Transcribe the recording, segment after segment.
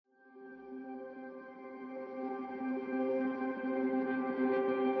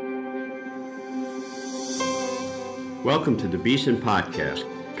Welcome to the Beeson Podcast,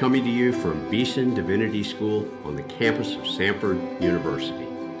 coming to you from Beeson Divinity School on the campus of Samford University.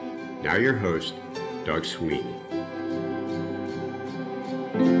 Now your host, Doug Sweeney.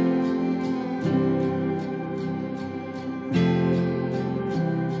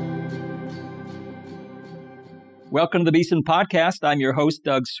 Welcome to the Beeson Podcast. I'm your host,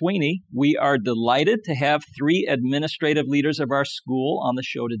 Doug Sweeney. We are delighted to have three administrative leaders of our school on the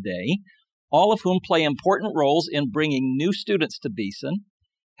show today, all of whom play important roles in bringing new students to Beeson,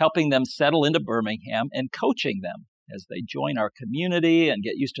 helping them settle into Birmingham, and coaching them as they join our community and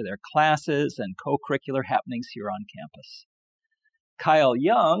get used to their classes and co-curricular happenings here on campus. Kyle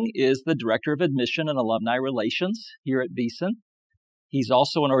Young is the Director of Admission and Alumni Relations here at Beeson. He's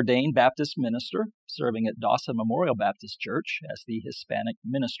also an ordained Baptist minister, serving at Dawson Memorial Baptist Church as the Hispanic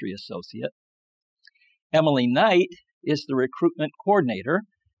Ministry Associate. Emily Knight is the Recruitment Coordinator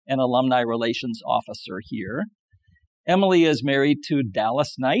and Alumni Relations Officer here. Emily is married to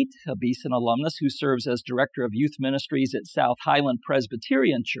Dallas Knight, a Beeson alumnus who serves as Director of Youth Ministries at South Highland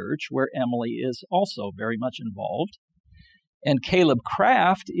Presbyterian Church, where Emily is also very much involved. And Caleb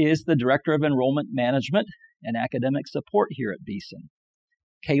Kraft is the Director of Enrollment Management and Academic Support here at Beeson.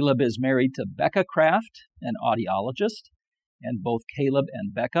 Caleb is married to Becca Kraft, an audiologist, and both Caleb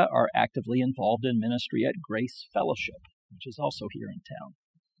and Becca are actively involved in ministry at Grace Fellowship, which is also here in town.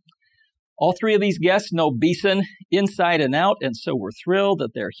 All three of these guests know Beeson inside and out, and so we're thrilled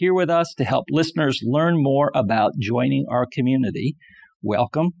that they're here with us to help listeners learn more about joining our community.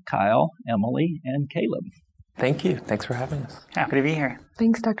 Welcome, Kyle, Emily, and Caleb. Thank you. Thanks for having us. Happy to be here.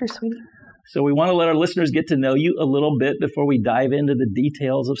 Thanks, Dr. Sweeney. So we want to let our listeners get to know you a little bit before we dive into the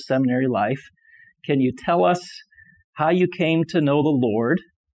details of seminary life. Can you tell us how you came to know the Lord,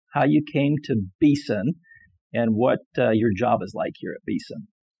 how you came to Beeson, and what your job is like here at Beeson?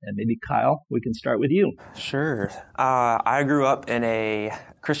 And maybe, Kyle, we can start with you. Sure. I grew up in a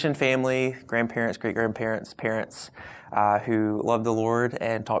Christian family, grandparents, great-grandparents, parents who loved the Lord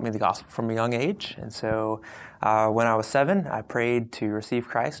and taught me the gospel from a young age. And so when I was 7, I prayed to receive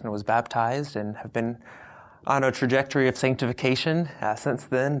Christ and was baptized and have been on a trajectory of sanctification since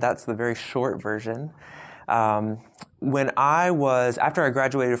then. That's the very short version. After I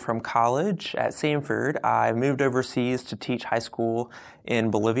graduated from college at Samford, I moved overseas to teach high school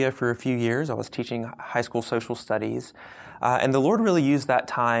in Bolivia for a few years. I was teaching high school social studies. And the Lord really used that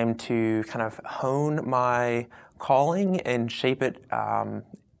time to kind of hone my calling and shape it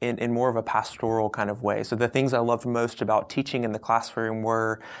in more of a pastoral kind of way. So the things I loved most about teaching in the classroom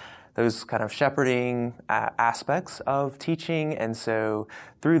were those kind of shepherding aspects of teaching. And so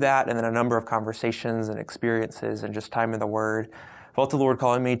through that, and then a number of conversations and experiences and just time in the Word, felt the Lord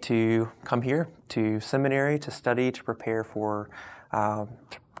calling me to come here to seminary, to study, to prepare for,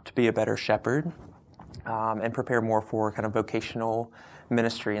 to be a better shepherd, and prepare more for kind of vocational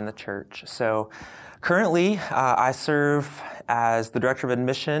ministry in the church. So currently, I serve as the Director of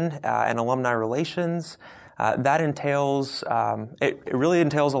Admission and Alumni Relations. That entails, it really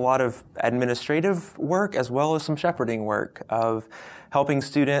entails a lot of administrative work as well as some shepherding work of helping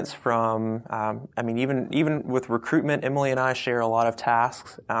students from, even with recruitment, Emily and I share a lot of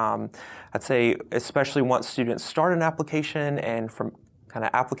tasks. I'd say especially once students start an application and from kind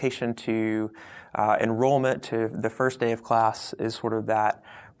of application to enrollment to the first day of class is sort of that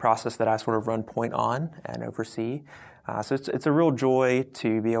process that I sort of run point on and oversee. So it's a real joy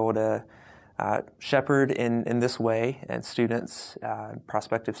to be able to shepherd in this way, and students,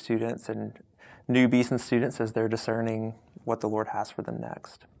 prospective students, and new Beeson students as they're discerning what the Lord has for them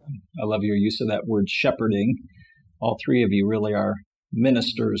next. I love your use of that word shepherding. All three of you really are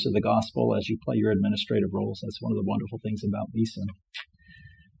ministers of the gospel as you play your administrative roles. That's one of the wonderful things about Beeson.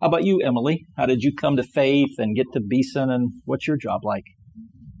 How about you, Emily? How did you come to faith and get to Beeson, and what's your job like?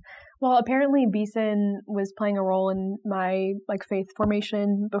 Well, apparently Beeson was playing a role in my faith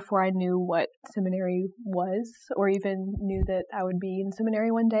formation before I knew what seminary was, or even knew that I would be in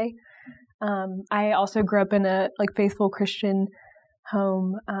seminary one day. I also grew up in a faithful Christian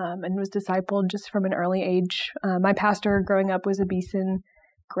home and was discipled just from an early age. My pastor growing up was a Beeson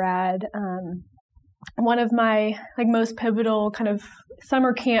grad. One of my most pivotal kind of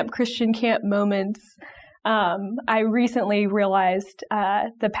summer camp, Christian camp moments, I recently realized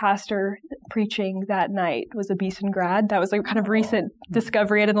the pastor preaching that night was a Beeson grad. That was a kind of recent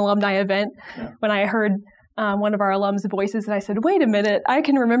discovery at an alumni event when I heard one of our alums' voices, and I said, wait a minute, I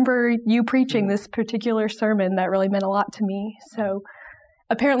can remember you preaching this particular sermon that really meant a lot to me. So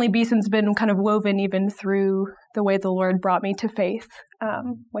apparently Beeson's been kind of woven even through the way the Lord brought me to faith,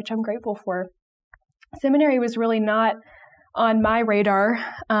 which I'm grateful for. Seminary was really not on my radar.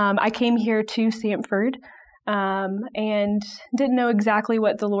 I came here to Samford and didn't know exactly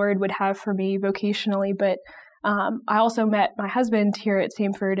what the Lord would have for me vocationally. But I also met my husband here at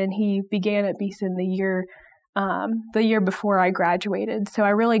Samford, and he began at Beeson the year before I graduated. So I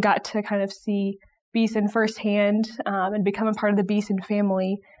really got to kind of see Beeson firsthand and become a part of the Beeson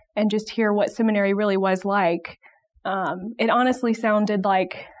family and just hear what seminary really was like. It honestly sounded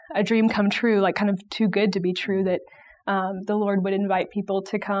like a dream come true, like kind of too good to be true, that the Lord would invite people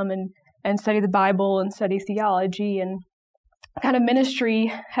to come and study the Bible and study theology. And kind of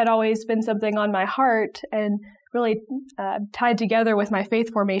ministry had always been something on my heart and really tied together with my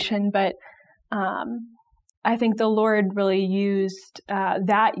faith formation. But I think the Lord really used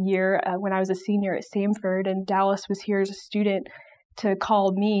that year when I was a senior at Samford and Dallas was here as a student to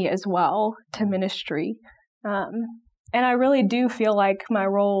call me as well to ministry. And I really do feel like my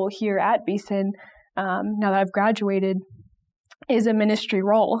role here at Beeson, now that I've graduated, is a ministry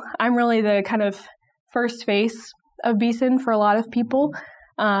role. I'm really the kind of first face of Beeson for a lot of people.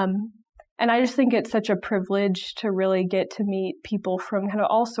 And I just think it's such a privilege to really get to meet people from kind of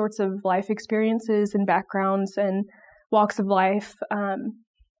all sorts of life experiences and backgrounds and walks of life,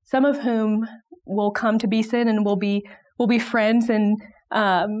 some of whom will come to Beeson and will be friends and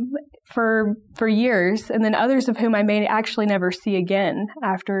for years, and then others of whom I may actually never see again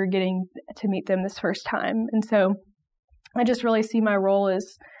after getting to meet them this first time. And so I just really see my role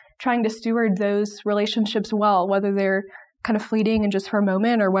as trying to steward those relationships well, whether they're kind of fleeting and just for a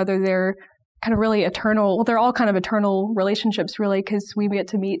moment, or whether they're kind of really eternal. Well, they're all kind of eternal relationships, really, because we get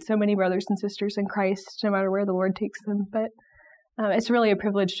to meet so many brothers and sisters in Christ, no matter where the Lord takes them. But it's really a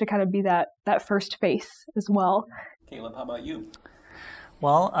privilege to kind of be that first face as well. Caleb, how about you?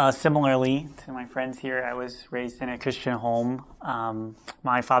 Well, similarly to my friends here, I was raised in a Christian home.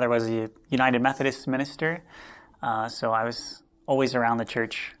 My father was a United Methodist minister, so I was always around the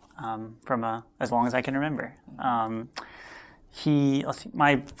church from as long as I can remember.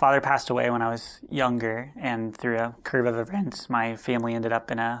 My father passed away when I was younger, and through a curve of events, my family ended up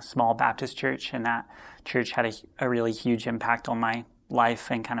in a small Baptist church, and that church had a really huge impact on my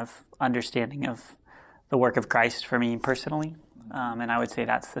life and kind of understanding of the work of Christ for me personally. And I would say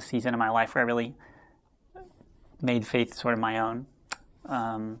that's the season of my life where I really made faith sort of my own.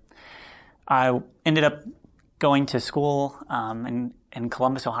 I ended up going to school in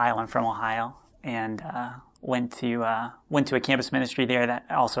Columbus, Ohio. I'm from Ohio, and went to a campus ministry there that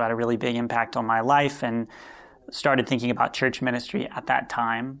also had a really big impact on my life, and started thinking about church ministry at that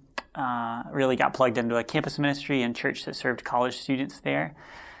time. Really got plugged into a campus ministry and church that served college students there,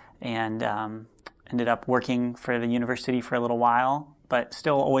 and ended up working for the university for a little while, but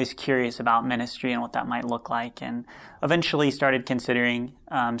still always curious about ministry and what that might look like, and eventually started considering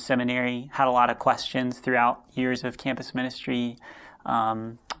seminary. Had a lot of questions throughout years of campus ministry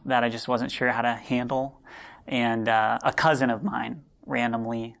that I just wasn't sure how to handle. And a cousin of mine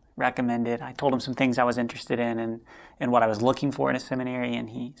randomly recommended, I told him some things I was interested in and what I was looking for in a seminary, and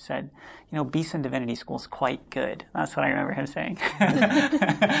he said, Beeson Divinity School is quite good. That's what I remember him saying.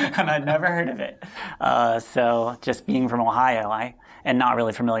 And I'd never heard of it. So just being from Ohio, and not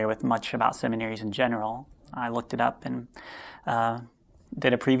really familiar with much about seminaries in general, I looked it up and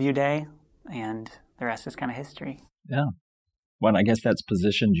did a preview day, and the rest is kind of history. Yeah. Well, I guess that's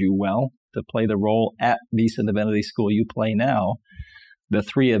positioned you well to play the role at Beeson Divinity School you play now. The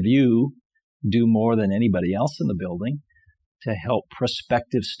three of you do more than anybody else in the building to help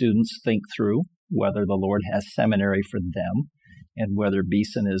prospective students think through whether the Lord has seminary for them and whether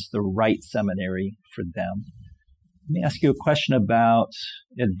Beeson is the right seminary for them. Let me ask you a question about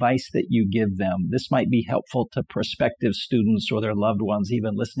advice that you give them. This might be helpful to prospective students or their loved ones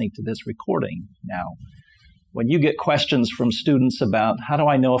even listening to this recording now. When you get questions from students about how do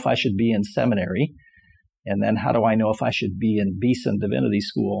I know if I should be in seminary, and then how do I know if I should be in Beeson Divinity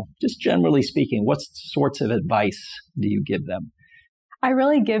School, just generally speaking, what sorts of advice do you give them? I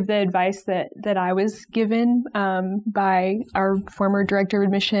really give the advice that I was given by our former director of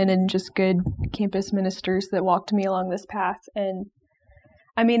admission and just good campus ministers that walked me along this path. And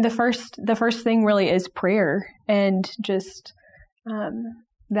I mean, the first thing really is prayer, and just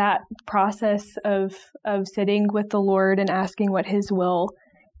that process of sitting with the Lord and asking what His will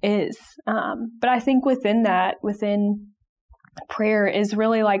is. But I think within prayer is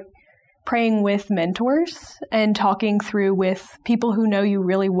really like praying with mentors and talking through with people who know you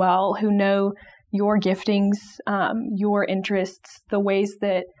really well, who know your giftings, your interests, the ways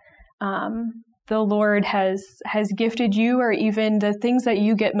that the Lord has gifted you, or even the things that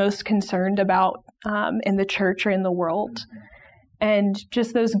you get most concerned about in the church or in the world. And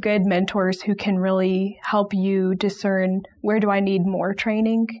just those good mentors who can really help you discern, where do I need more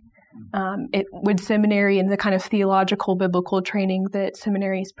training? Would seminary and the kind of theological, biblical training that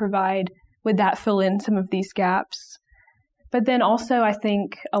seminaries provide, would that fill in some of these gaps? But then also, I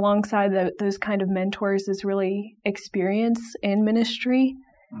think alongside those kind of mentors is really experience in ministry.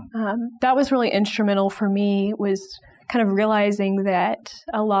 That was really instrumental for me, was kind of realizing that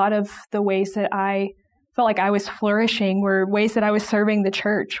a lot of the ways that I felt like I was flourishing were ways that I was serving the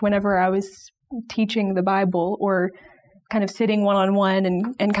church whenever I was teaching the Bible or kind of sitting one-on-one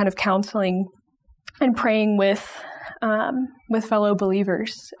and kind of counseling and praying with fellow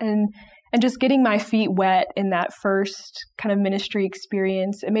believers and just getting my feet wet in that first kind of ministry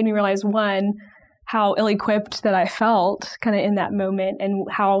experience. It made me realize, one, how ill-equipped that I felt kind of in that moment and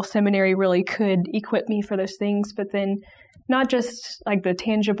how seminary really could equip me for those things. But then not just like the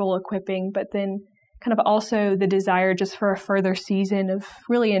tangible equipping, but then kind of also the desire just for a further season of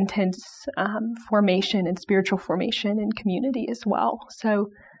really intense formation and spiritual formation and community as well. So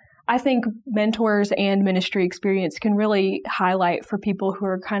I think mentors and ministry experience can really highlight for people who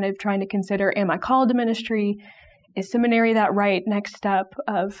are kind of trying to consider, am I called to ministry? Is seminary that right next step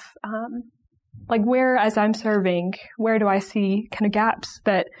of like where, as I'm serving, where do I see kind of gaps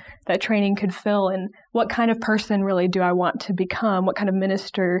that training could fill, and what kind of person really do I want to become? What kind of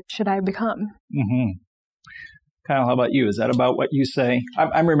minister should I become? Mm-hmm. Kyle, how about you? Is that about what you say?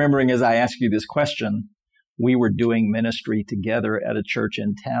 I'm remembering as I asked you this question, we were doing ministry together at a church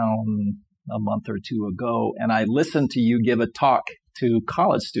in town a month or two ago, and I listened to you give a talk to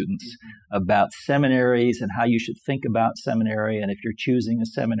college students about seminaries and how you should think about seminary, and if you're choosing a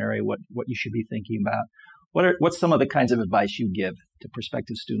seminary, what you should be thinking about. What's some of the kinds of advice you give to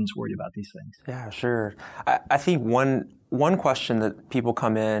prospective students worried about these things? Yeah, sure. I think one question that people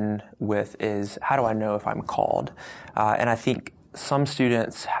come in with is, how do I know if I'm called? And I think some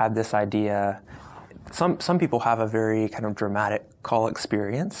students have this idea. Some people have a very kind of dramatic call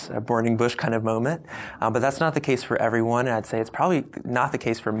experience, a burning bush kind of moment, but that's not the case for everyone. And I'd say it's probably not the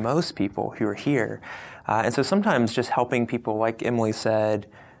case for most people who are here. And so sometimes just helping people, like Emily said,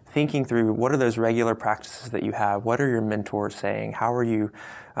 thinking through what are those regular practices that you have? What are your mentors saying? How are you?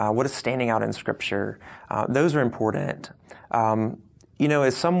 What is standing out in Scripture? Those are important.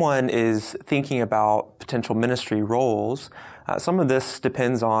 As someone is thinking about potential ministry roles, some of this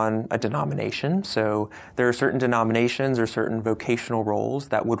depends on a denomination. So there are certain denominations or certain vocational roles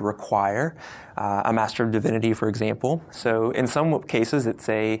that would require a Master of Divinity, for example. So in some cases, it's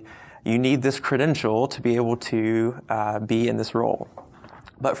you need this credential to be able to be in this role.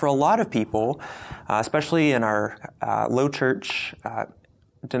 But for a lot of people, especially in our low church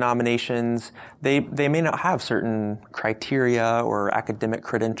denominations, they may not have certain criteria or academic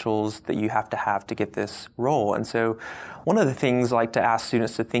credentials that you have to get this role. And so one of the things I like to ask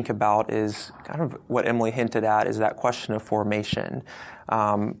students to think about is kind of what Emily hinted at, is that question of formation.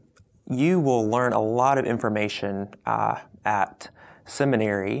 You will learn a lot of information at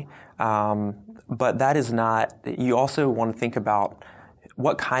seminary, but that is not, you also want to think about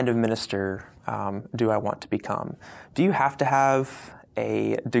what kind of minister do I want to become? Do you have to have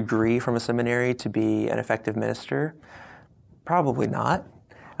a degree from a seminary to be an effective minister? Probably not.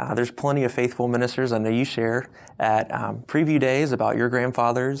 There's plenty of faithful ministers I know you share at preview days about your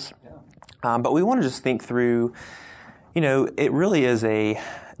grandfathers. But we want to just think through, it really is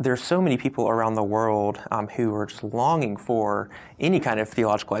there's so many people around the world who are just longing for any kind of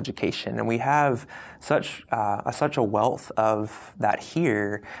theological education. And we have such a wealth of that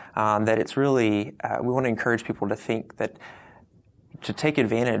here that it's really, we want to encourage people to think that, to take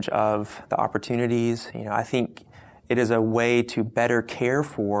advantage of the opportunities. I think it is a way to better care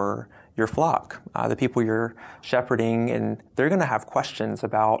for your flock, the people you're shepherding, and they're going to have questions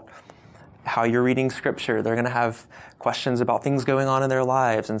about how you're reading Scripture. They're going to have questions about things going on in their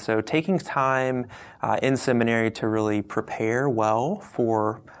lives. And so taking time in seminary to really prepare well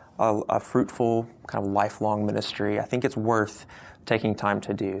for a fruitful kind of lifelong ministry, I think it's worth taking time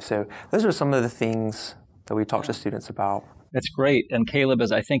to do. So those are some of the things that we talk to students about. That's great. And Caleb,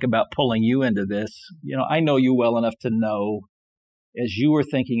 as I think about pulling you into this, I know you well enough to know, as you were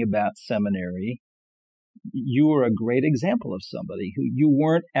thinking about seminary, you were a great example of somebody who you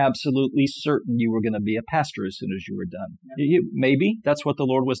weren't absolutely certain you were going to be a pastor as soon as you were done. Maybe that's what the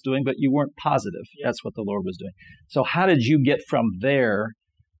Lord was doing, but you weren't positive that's what the Lord was doing. So how did you get from there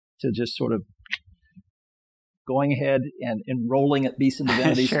to just sort of going ahead and enrolling at Beeson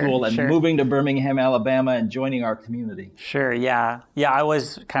Divinity School and moving to Birmingham, Alabama, and joining our community? Sure, yeah. Yeah, I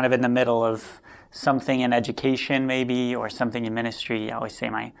was kind of in the middle of something in education maybe, or something in ministry. I always say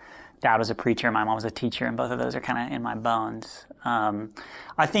my dad was a preacher, my mom was a teacher, and both of those are kind of in my bones.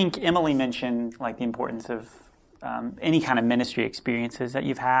 I think Emily mentioned the importance of any kind of ministry experiences that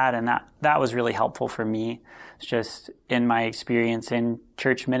you've had, and that was really helpful for me. It's just in my experience in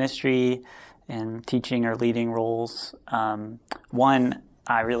church ministry and teaching or leading roles. One,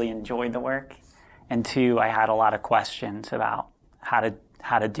 I really enjoyed the work, and two, I had a lot of questions about how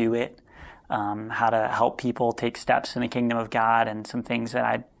to do it, how to help people take steps in the kingdom of God, and some things that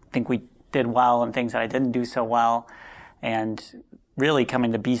I think we did well and things that I didn't do so well. And really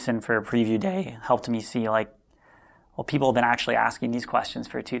coming to Beeson for a preview day helped me see, like, well, people have been actually asking these questions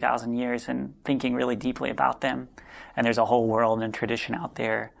for 2,000 years and thinking really deeply about them. And there's a whole world and tradition out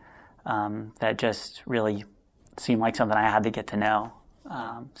there that just really seemed like something I had to get to know.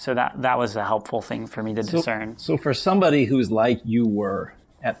 So that was a helpful thing for me to discern. So for somebody who's like you were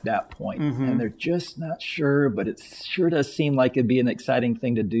at that point, and they're just not sure, but it sure does seem like it'd be an exciting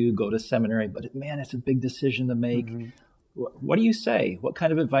thing to do, go to seminary, but man, it's a big decision to make. What do you say? What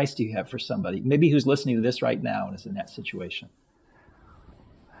kind of advice do you have for somebody, maybe who's listening to this right now and is in that situation?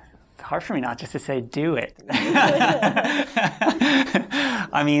 It's hard for me not just to say, do it.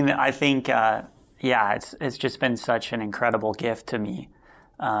 I mean, I think, it's just been such an incredible gift to me.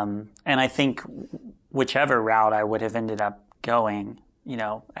 And I think whichever route I would have ended up going,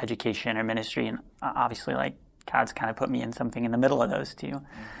 education or ministry, and obviously, like, God's kind of put me in something in the middle of those two.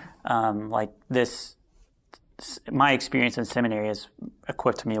 My experience in seminary has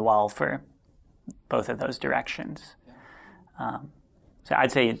equipped me well for both of those directions. So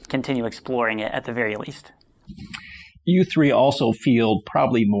I'd say continue exploring it at the very least. You three also field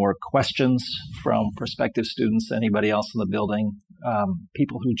probably more questions from prospective students than anybody else in the building.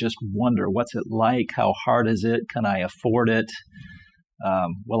 People who just wonder, what's it like? How hard is it? Can I afford it?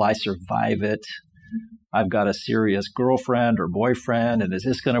 Will I survive it? I've got a serious girlfriend or boyfriend, and is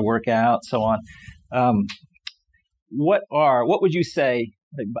this going to work out? So on. What would you say?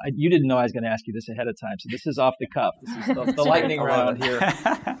 You didn't know I was going to ask you this ahead of time, so this is off the cuff. This is the lightning round here.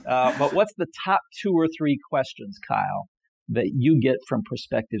 But what's the top 2 or 3 questions, Kyle, that you get from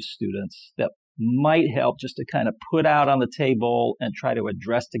prospective students that might help just to kind of put out on the table and try to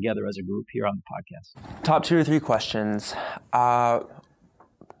address together as a group here on the podcast? Top 2 or 3 questions.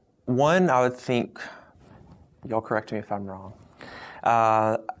 One, I would think, y'all correct me if I'm wrong.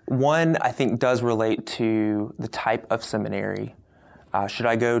 One, I think, does relate to the type of seminary. Should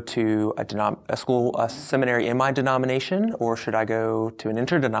I go to a seminary in my denomination, or should I go to an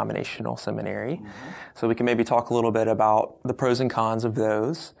interdenominational seminary? So we can maybe talk a little bit about the pros and cons of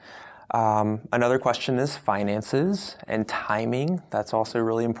those. Another question is finances and timing. That's also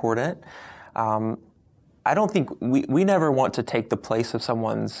really important. I don't think we never want to take the place of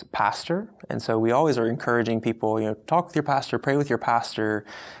someone's pastor, and so we always are encouraging people, talk with your pastor, pray with your pastor,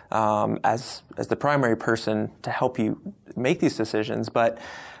 as the primary person to help you make these decisions. But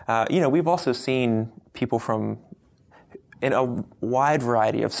we've also seen people from in a wide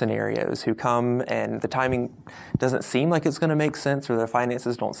variety of scenarios who come and the timing doesn't seem like it's going to make sense, or their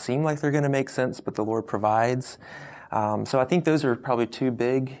finances don't seem like they're going to make sense, but the Lord provides. So I think those are probably 2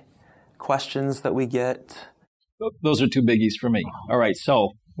 big questions that we get. Those are 2 biggies for me. All right, so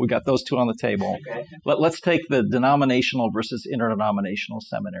we got those 2 on the table. Okay. Let's take the denominational versus interdenominational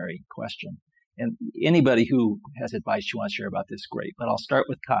seminary question. And anybody who has advice you want to share about this, great. But I'll start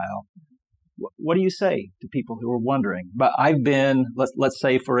with Kyle. What do you say to people who are wondering? But I've been, let's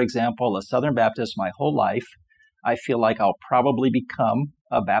say, for example, a Southern Baptist my whole life. I feel like I'll probably become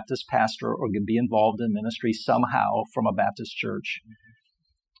a Baptist pastor or be involved in ministry somehow from a Baptist church.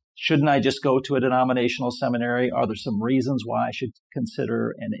 Shouldn't I just go to a denominational seminary? Are there some reasons why I should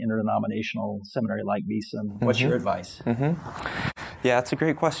consider an interdenominational seminary like Beeson? What's your advice? Yeah, that's a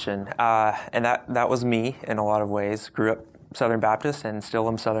great question. And that was me in a lot of ways. Grew up Southern Baptist and still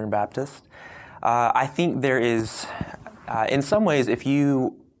am Southern Baptist. I think there is, in some ways, if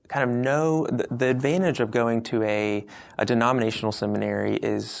you kind of know the advantage of going to a denominational seminary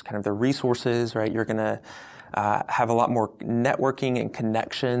is kind of the resources, right? You're going to have a lot more networking and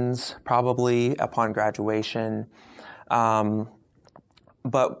connections probably upon graduation.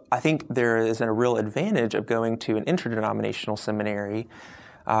 But I think there is a real advantage of going to an interdenominational seminary.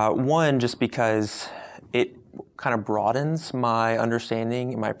 One, just because it kind of broadens my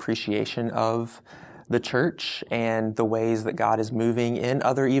understanding and my appreciation of the church and the ways that God is moving in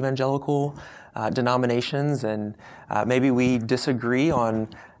other evangelical denominations. And maybe we disagree on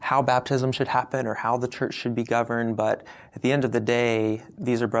how baptism should happen or how the church should be governed, but at the end of the day,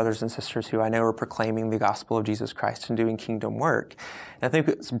 these are brothers and sisters who I know are proclaiming the gospel of Jesus Christ and doing kingdom work. And I think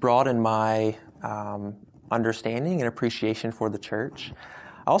it's broadened my understanding and appreciation for the church.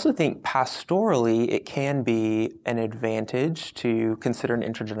 I also think pastorally it can be an advantage to consider an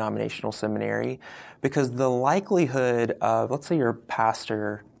interdenominational seminary, because the likelihood of, let's say you're a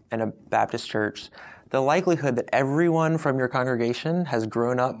pastor in a Baptist church, the likelihood that everyone from your congregation has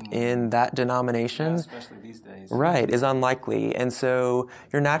grown up in that denomination, especially these days, right, is unlikely. And so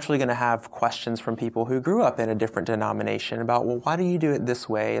you're naturally going to have questions from people who grew up in a different denomination about, well, why do you do it this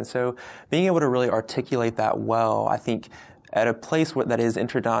way? And so being able to really articulate that well, I think at a place that is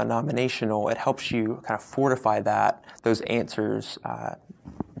interdenominational, it helps you kind of fortify those answers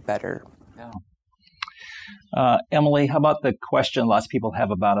better. Yeah. Emily, how about the question lots of people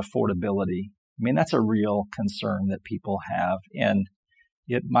have about affordability? I mean, that's a real concern that people have. And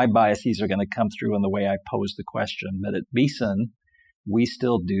my biases are going to come through in the way I pose the question. But at Beeson, we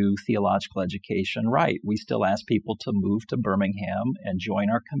still do theological education right. We still ask people to move to Birmingham and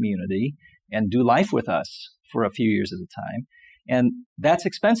join our community and do life with us for a few years at a time. And that's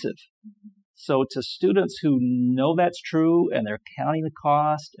expensive. So to students who know that's true and they're counting the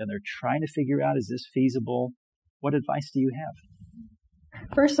cost and they're trying to figure out, is this feasible? What advice do you have?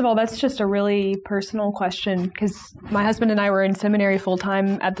 First of all, that's just a really personal question, because my husband and I were in seminary full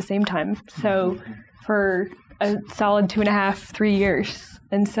time at the same time. So for a solid 2.5, 3 years.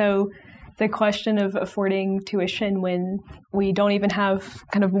 And so the question of affording tuition when we don't even have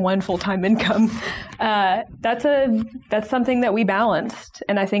kind of one full-time income, that's something that we balanced.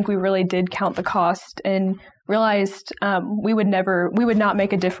 And I think we really did count the cost and realized we would not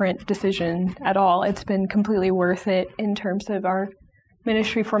make a different decision at all. It's been completely worth it in terms of our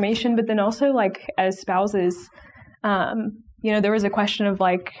ministry formation, but then also like as spouses, there was a question of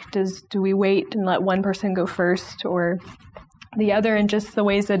like, do we wait and let one person go first or the other? And just the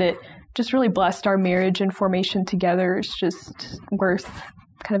ways that it just really blessed our marriage and formation together is just worth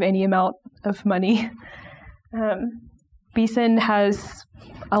kind of any amount of money. Beeson has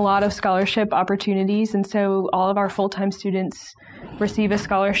a lot of scholarship opportunities, and so all of our full-time students receive a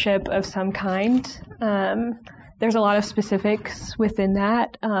scholarship of some kind. There's a lot of specifics within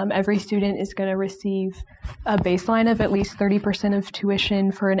that. Every student is going to receive a baseline of at least 30% of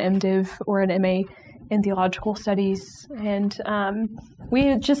tuition for an MDiv or an MA in theological studies. And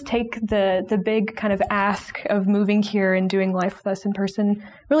we just take the big kind of ask of moving here and doing life with us in person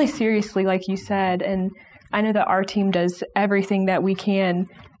really seriously, like you said. And I know that our team does everything that we can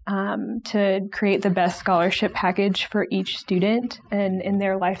to create the best scholarship package for each student and in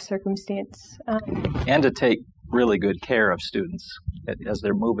their life circumstance. And to take really good care of students as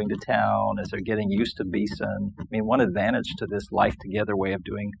they're moving to town, as they're getting used to Beeson. I mean, one advantage to this life together way of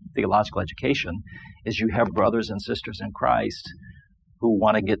doing theological education is you have brothers and sisters in Christ who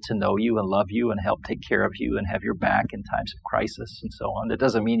want to get to know you and love you and help take care of you and have your back in times of crisis and so on. It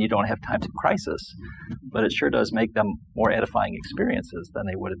doesn't mean you don't have times of crisis, but it sure does make them more edifying experiences than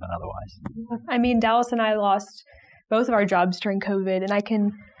they would have been otherwise. I mean, Dallas and I lost both of our jobs during COVID, and I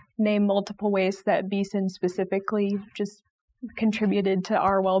can name multiple ways that Beeson specifically just contributed to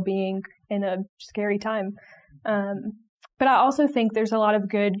our well-being in a scary time. But I also think there's a lot of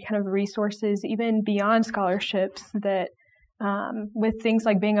good kind of resources, even beyond scholarships, that with things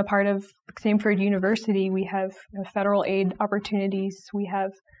like being a part of Samford University, we have federal aid opportunities. We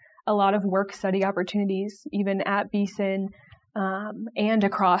have a lot of work study opportunities, even at Beeson and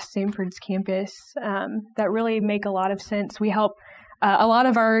across Samford's campus, that really make a lot of sense. We help a lot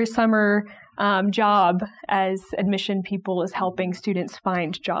of our summer job as admission people is helping students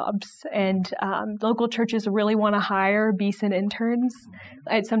find jobs. And local churches really want to hire Beeson interns.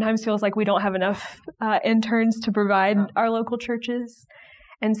 It sometimes feels like we don't have enough interns to provide our local churches.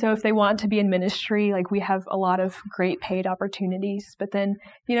 And so if they want to be in ministry, like we have a lot of great paid opportunities. But then,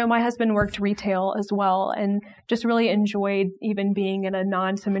 my husband worked retail as well and just really enjoyed even being in a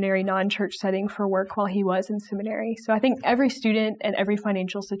non-seminary, non-church setting for work while he was in seminary. So I think every student and every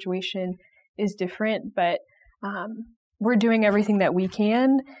financial situation is different, but we're doing everything that we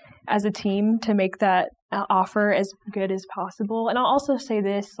can as a team to make that offer as good as possible. And I'll also say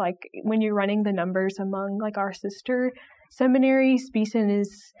this, like when you're running the numbers among like our sister seminaries, Beeson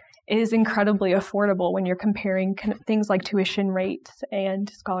is incredibly affordable when you're comparing things like tuition rates and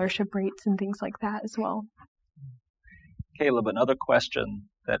scholarship rates and things like that as well. Caleb, another question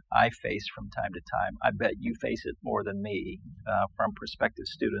that I face from time to time, I bet you face it more than me, from prospective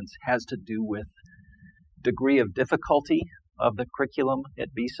students, has to do with degree of difficulty of the curriculum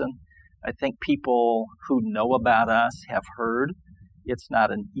at Beeson. I think people who know about us have heard it's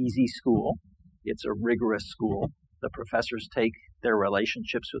not an easy school. It's a rigorous school. The professors take their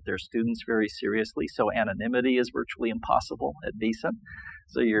relationships with their students very seriously, so anonymity is virtually impossible at Beeson.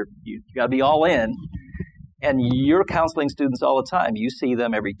 So you got to be all in. And you're counseling students all the time. You see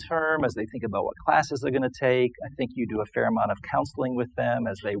them every term as they think about what classes they're going to take. I think you do a fair amount of counseling with them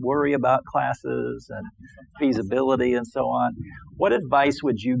as they worry about classes and feasibility and so on. What advice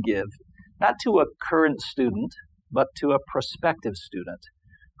would you give, not to a current student, but to a prospective student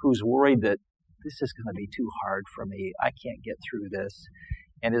who's worried that this is going to be too hard for me, I can't get through this,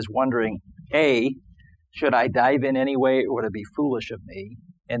 and is wondering, A, should I dive in anyway, or would it be foolish of me?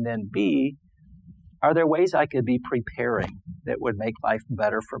 And then B, are there ways I could be preparing that would make life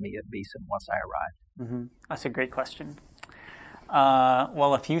better for me at Beeson once I arrive? Mm-hmm. That's a great question.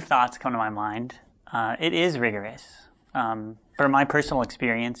 Well, a few thoughts come to my mind. It is rigorous. For my personal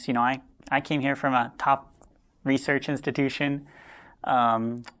experience, I came here from a top research institution,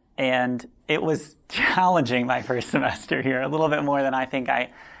 and it was challenging my first semester here, a little bit more than I think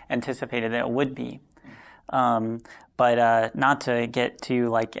I anticipated that it would be. But not to get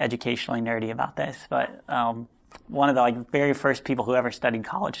too educationally nerdy about this, but one of the very first people who ever studied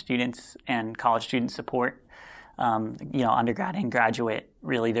college students and college student support, undergrad and graduate,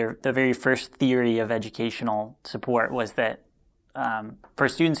 really the very first theory of educational support was that for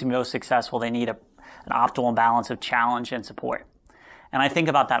students to be most successful, they need an optimal balance of challenge and support. And I think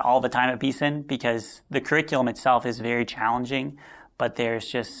about that all the time at Beeson because the curriculum itself is very challenging, but there's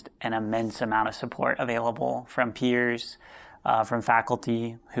just an immense amount of support available from peers, from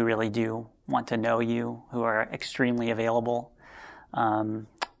faculty who really do want to know you, who are extremely available, and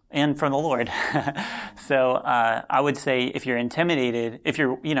from the Lord. So I would say if you're intimidated, if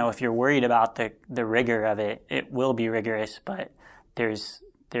you're worried about the rigor of it, it will be rigorous, but there's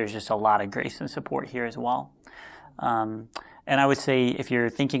just a lot of grace and support here as well. And I would say if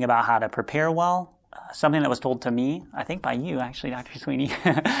you're thinking about how to prepare well, something that was told to me, I think by you actually, Dr. Sweeney,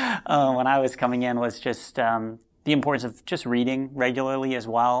 when I was coming in was just the importance of just reading regularly as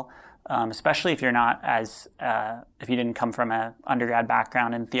well, especially if you're not if you didn't come from an undergrad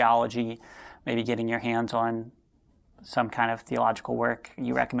background in theology, maybe getting your hands on some kind of theological work.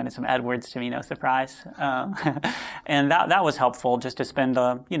 You recommended some Edwards to me, no surprise. And that was helpful just to spend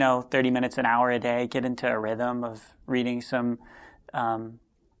 30 minutes, an hour a day, get into a rhythm of reading some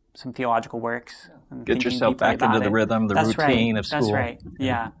theological works. And get yourself back into the rhythm, the routine of school. That's right,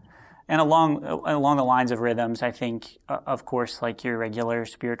 yeah. And along the lines of rhythms, I think, of course, your regular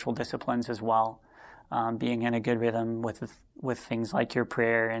spiritual disciplines as well, being in a good rhythm with things like your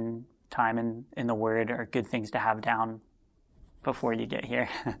prayer and time in the Word are good things to have down before you get here.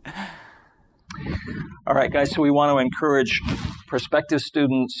 All right, guys, so we want to encourage prospective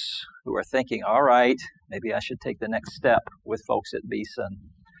students who are thinking, all right, maybe I should take the next step with folks at Beeson.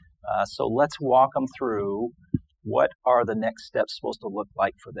 So let's walk them through what are the next steps supposed to look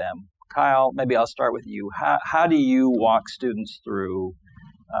like for them. Kyle, maybe I'll start with you. How do you walk students through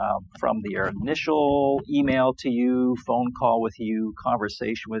from their initial email to you, phone call with you,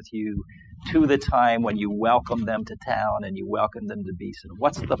 conversation with you, to the time when you welcome them to town and you welcome them to Beeson?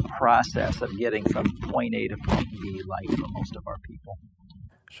 What's the process of getting from point A to point B like for most of our people?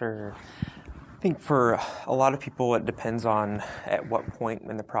 Sure. I think for a lot of people, it depends on at what point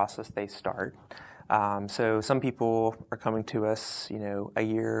in the process they start. So some people are coming to us, a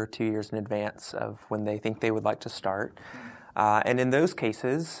year or 2 years in advance of when they think they would like to start. And in those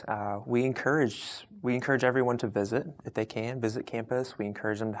cases, we encourage everyone to visit, if they can, visit campus. We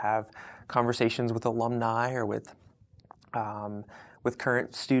encourage them to have conversations with alumni or with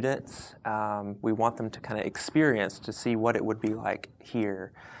current students. We want them to kind of experience to see what it would be like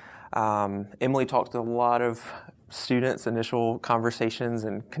here. Emily talked to a lot of students' initial conversations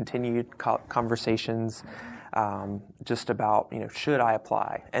and continued conversations just about, should I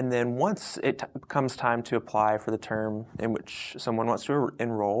apply? And then once it comes time to apply for the term in which someone wants to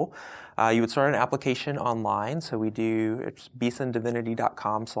enroll, you would start an application online. So it's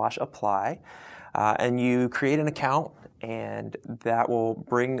beesondivinity.com/apply. And you create an account, and that will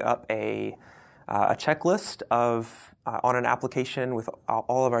bring up a checklist on an application with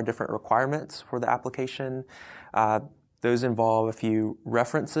all of our different requirements for the application. Those involve a few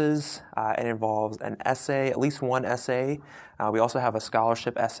references. It involves an essay, at least one essay. We also have a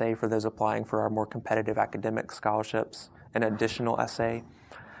scholarship essay for those applying for our more competitive academic scholarships, an additional essay.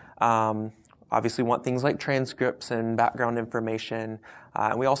 Obviously want things like transcripts and background information.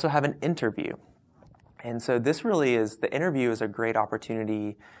 And we also have an interview. And so the interview is a great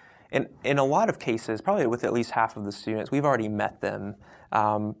opportunity. In a lot of cases, probably with at least half of the students, we've already met them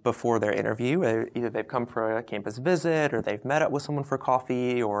before their interview. Either they've come for a campus visit, or they've met up with someone for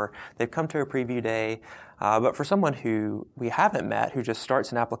coffee, or they've come to a preview day. But for someone who we haven't met, who just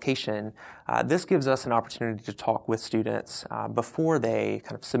starts an application, this gives us an opportunity to talk with students before they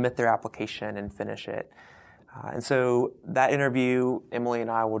kind of submit their application and finish it. And so that interview, Emily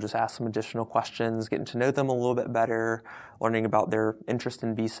and I will just ask some additional questions, getting to know them a little bit better, learning about their interest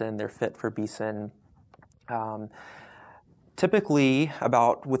in Beeson, their fit for Beeson. Typically,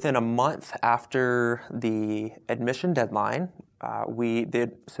 about within a month after the admission deadline,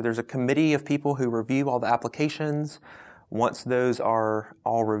 so there's a committee of people who review all the applications. Once those are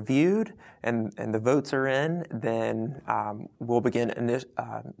all reviewed and the votes are in, then we'll begin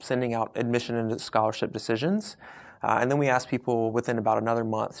sending out admission and scholarship decisions. And then we ask people within about another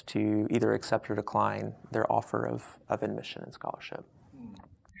month to either accept or decline their offer of admission and scholarship.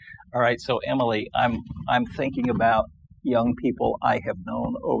 All right, so Emily, I'm thinking about young people I have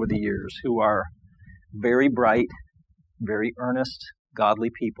known over the years who are very bright, very earnest, godly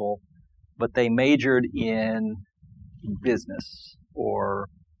people, but they majored in business or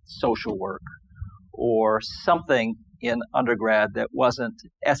social work or something in undergrad that wasn't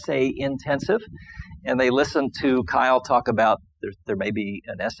essay intensive. And they listened to Kyle talk about there may be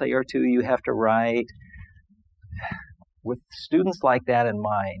an essay or two you have to write. With students like that in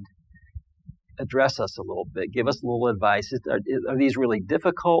mind, address us a little bit. Give us a little advice. Are these really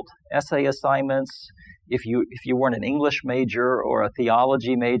difficult essay assignments? If you weren't an English major or a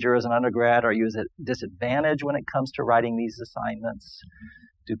theology major as an undergrad, are you at a disadvantage when it comes to writing these assignments?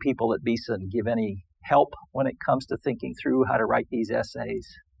 Do people at Beeson give any help when it comes to thinking through how to write these essays?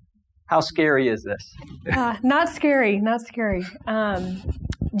 How scary is this? Not scary.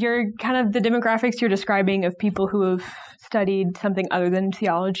 You're kind of the demographics you're describing of people who have studied something other than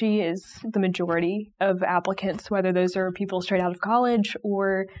theology is the majority of applicants, whether those are people straight out of college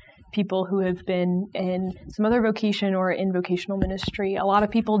or people who have been in some other vocation or in vocational ministry. A lot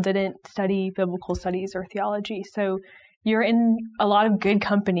of people didn't study biblical studies or theology. So you're in a lot of good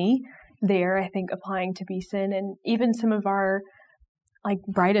company there, I think, applying to Beeson. And even some of our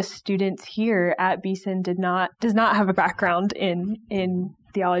brightest students here at Beeson does not have a background in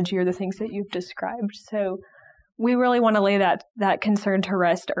theology or the things that you've described. So we really want to lay that concern to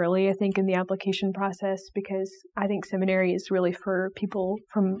rest early, I think, in the application process, because I think seminary is really for people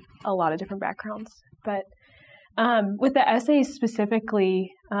from a lot of different backgrounds. But with the essays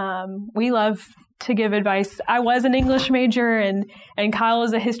specifically, we love to give advice. I was an English major and Kyle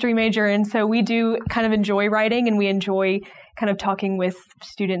was a history major. And so we do kind of enjoy writing, and we enjoy kind of talking with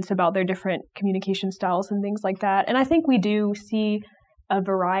students about their different communication styles and things like that. And I think we do see a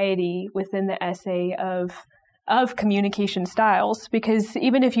variety within the essay of communication styles, because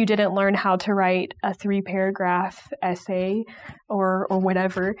even if you didn't learn how to write a 3-paragraph essay or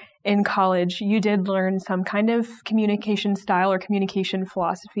whatever in college, you did learn some kind of communication style or communication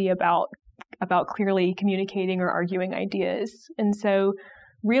philosophy about clearly communicating or arguing ideas. And so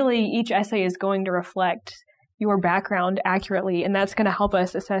really each essay is going to reflect your background accurately, and that's going to help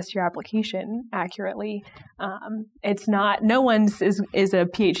us assess your application accurately. It's not, no one's is a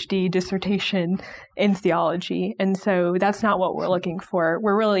PhD dissertation in theology, and so that's not what we're looking for.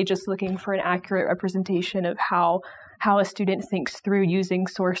 We're really just looking for an accurate representation of how a student thinks through using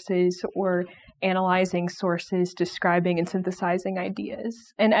sources or analyzing sources, describing and synthesizing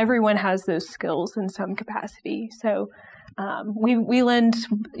ideas. And everyone has those skills in some capacity. So we lend,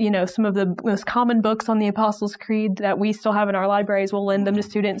 some of the most common books on the Apostles' Creed that we still have in our libraries. We'll lend them to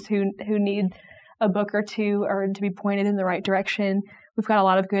students who need a book or two or to be pointed in the right direction. We've got a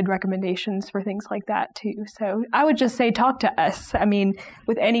lot of good recommendations for things like that too. So I would just say talk to us. I mean,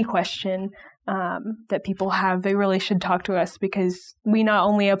 with any question that people have, they really should talk to us, because we not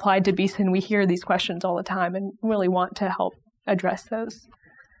only applied to Beeson, we hear these questions all the time and really want to help address those.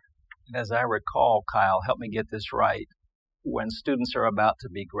 As I recall, Kyle, help me get this right. When students are about to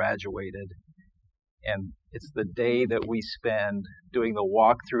be graduated, and it's the day that we spend doing the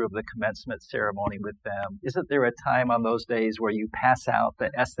walkthrough of the commencement ceremony with them, isn't there a time on those days where you pass out the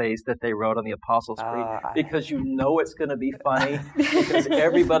essays that they wrote on the Apostles' Creed? Because you know it's going to be funny, because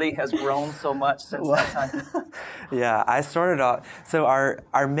everybody has grown so much since that time. Yeah, I started off, so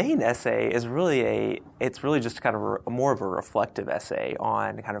our main essay is really just kind of more of a reflective essay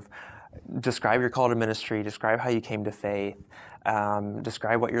on kind of describe your call to ministry, describe how you came to faith,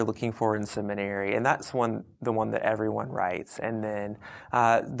 describe what you're looking for in seminary, and that's the one that everyone writes. And then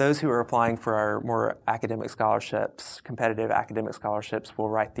those who are applying for our more academic scholarships, competitive academic scholarships, will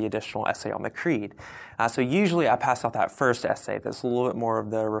write the additional essay on the creed. So usually I pass out that first essay that's a little bit more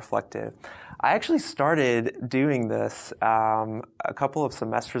of the reflective. I actually started doing this a couple of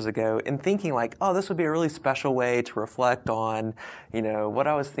semesters ago and thinking this would be a really special way to reflect on, what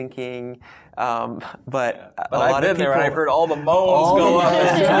I was thinking. But I've been there and I've heard all the moans go up.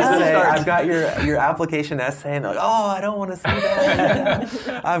 I I've got your application essay, and they're like, oh, I don't want to see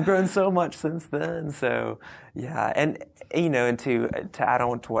that. I've grown so much since then. So, yeah. And to add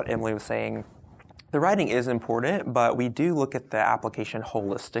on to what Emily was saying, the writing is important, but we do look at the application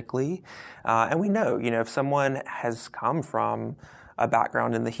holistically. And we know, if someone has come from a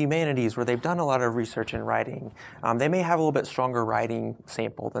background in the humanities where they've done a lot of research in writing, they may have a little bit stronger writing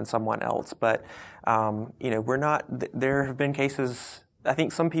sample than someone else. But, we're not, there have been cases, I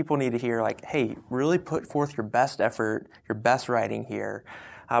think some people need to hear like, hey, really put forth your best effort, your best writing here.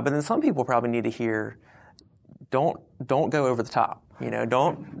 But then some people probably need to hear, don't go over the top.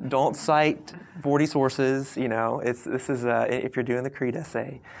 Don't cite 40 sources. If you're doing the creed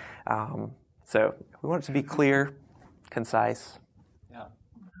essay. So we want it to be clear, concise. Yeah.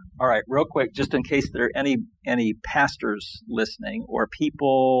 All right, real quick, just in case there are any pastors listening or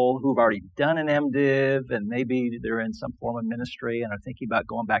people who've already done an MDiv and maybe they're in some form of ministry and are thinking about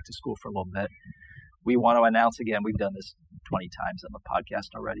going back to school for a little bit. We want to announce again, we've done this 20 times on the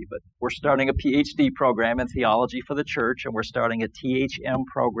podcast already, but we're starting a PhD program in theology for the church, and we're starting a THM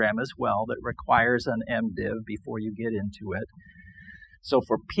program as well that requires an MDiv before you get into it. So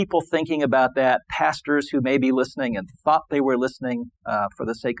for people thinking about that, pastors who may be listening and thought they were listening for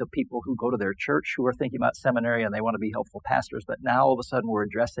the sake of people who go to their church who are thinking about seminary and they want to be helpful pastors, but now all of a sudden we're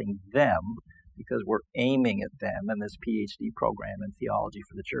addressing them because we're aiming at them in this PhD program in theology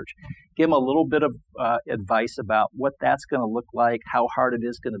for the church. Give them a little bit of advice about what that's going to look like, how hard it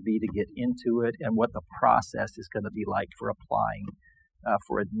is going to be to get into it, and what the process is going to be like for applying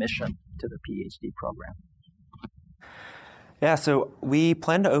for admission to the PhD program. Yeah, so we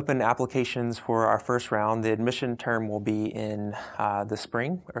plan to open applications for our first round. The admission term will be in the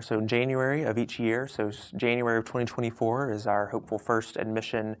spring, or so in January of each year. So January of 2024 is our hopeful first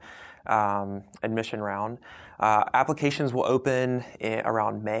admission round. Applications will open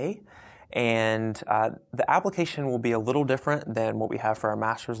around May, and the application will be a little different than what we have for our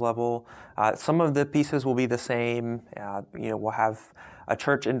master's level. Some of the pieces will be the same. We'll have a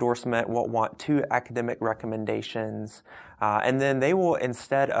church endorsement. We'll want 2 academic recommendations. And then they will,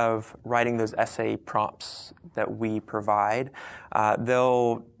 instead of writing those essay prompts that we provide,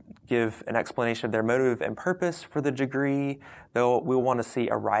 they'll give an explanation of their motive and purpose for the degree. We'll want to see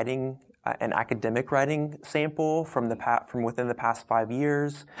an academic writing sample from within the past 5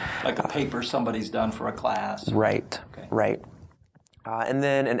 years. Like a paper somebody's done for a class. Right, okay. Right. And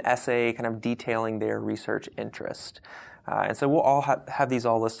then an essay kind of detailing their research interest. And so we'll all have these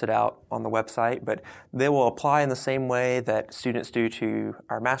all listed out on the website, but they will apply in the same way that students do to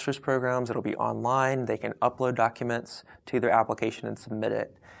our master's programs. It'll be online. They can upload documents to their application and submit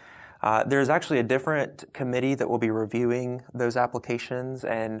it. There's actually a different committee that will be reviewing those applications,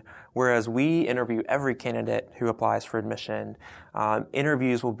 and whereas we interview every candidate who applies for admission,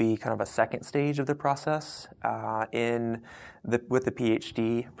 interviews will be kind of a second stage of the process with the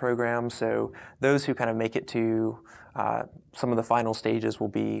PhD program. So those who kind of make it to some of the final stages will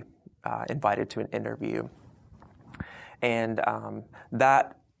be invited to an interview. And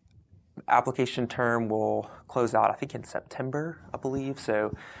that application term will close out, I think, in September, I believe.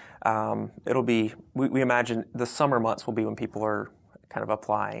 So it'll be, we imagine the summer months will be when people are kind of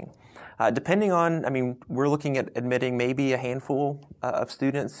applying. Depending on, we're looking at admitting maybe a handful of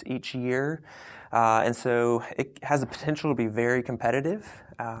students each year. And so it has the potential to be very competitive.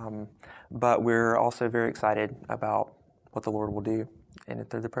 But we're also very excited about what the Lord will do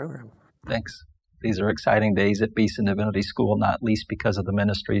through the program. Thanks. These are exciting days at Beeson Divinity School, not least because of the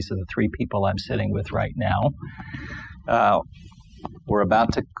ministries of the 3 people I'm sitting with right now. We're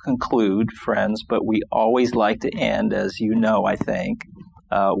about to conclude, friends, but we always like to end, as you know, I think,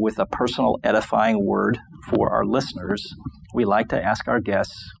 with a personal edifying word for our listeners. We like to ask our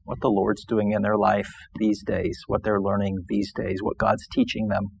guests what the Lord's doing in their life these days, what they're learning these days, what God's teaching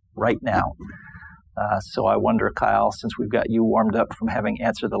them right now. So I wonder, Kyle, since we've got you warmed up from having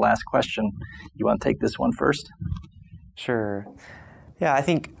answered the last question, you want to take this one first? Sure. Yeah, I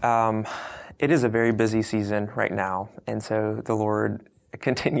think it is a very busy season right now, and so the Lord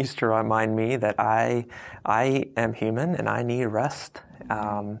continues to remind me that I am human and I need rest.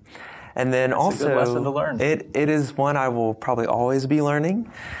 And then That's also, a good lesson to learn. It is one I will probably always be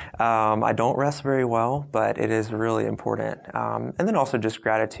learning. I don't rest very well, but it is really important. And then also just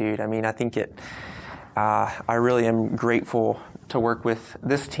gratitude. I think I really am grateful to work with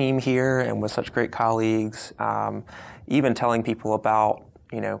this team here and with such great colleagues. Even telling people about,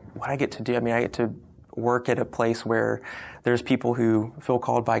 what I get to do. I get to work at a place where there's people who feel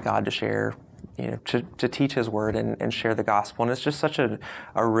called by God to share, to teach His Word and share the gospel. And it's just such a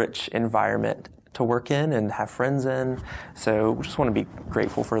rich environment to work in and have friends in. So we just want to be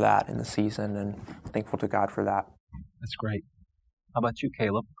grateful for that in the season and thankful to God for that. That's great. How about you,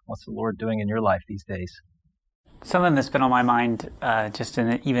 Caleb? What's the Lord doing in your life these days? Something that's been on my mind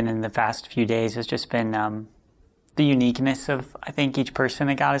even in the past few days has just been the uniqueness of, I think, each person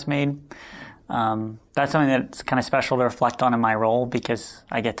that God has made. That's something that's kind of special to reflect on in my role because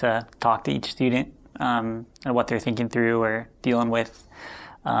I get to talk to each student and what they're thinking through or dealing with,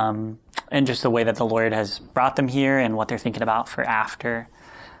 and just the way that the Lord has brought them here and what they're thinking about for after.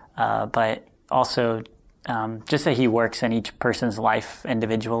 But also just that He works in each person's life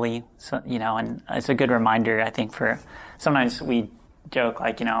individually, so, and it's a good reminder, I think, for sometimes we joke,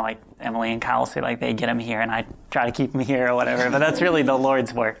 like Emily and Kyle say, like, they get him here and I try to keep him here or whatever, but that's really the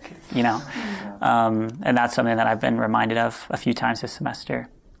Lord's work, and that's something that I've been reminded of a few times this semester.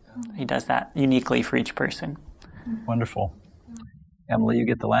 He does that uniquely for each person. Wonderful. Emily, you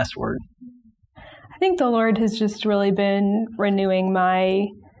get the last word. I think the Lord has just really been renewing my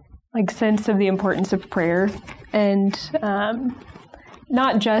sense of the importance of prayer and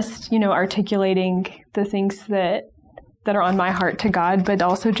not just, articulating the things that are on my heart to God, but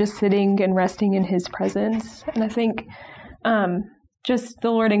also just sitting and resting in His presence. And I think just the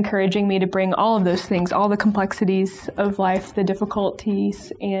Lord encouraging me to bring all of those things, all the complexities of life, the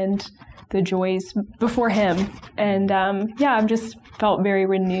difficulties and the joys before Him. And I've just felt very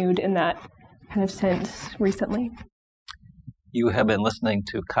renewed in that kind of sense recently. You have been listening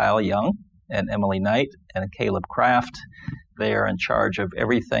to Kyle Young and Emily Knight and Caleb Kraft. They are in charge of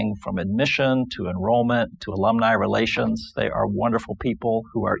everything from admission to enrollment to alumni relations. They are wonderful people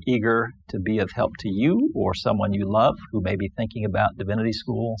who are eager to be of help to you or someone you love who may be thinking about divinity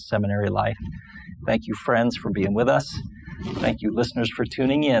school, seminary life. Thank you, friends, for being with us. Thank you, listeners, for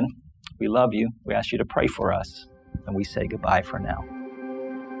tuning in. We love you. We ask you to pray for us. And we say goodbye for now.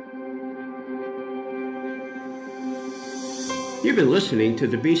 You've been listening to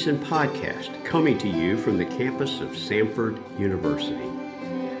the Beeson Podcast, coming to you from the campus of Samford University.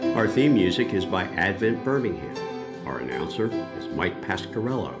 Our theme music is by Advent Birmingham. Our announcer is Mike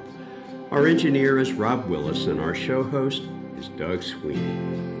Pasquarello. Our engineer is Rob Willis, and our show host is Doug Sweeney.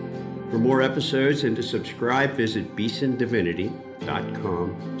 For more episodes and to subscribe, visit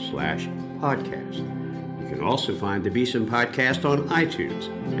beesondivinity.com/podcast. You can also find the Beeson Podcast on iTunes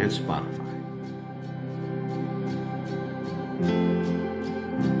and Spotify.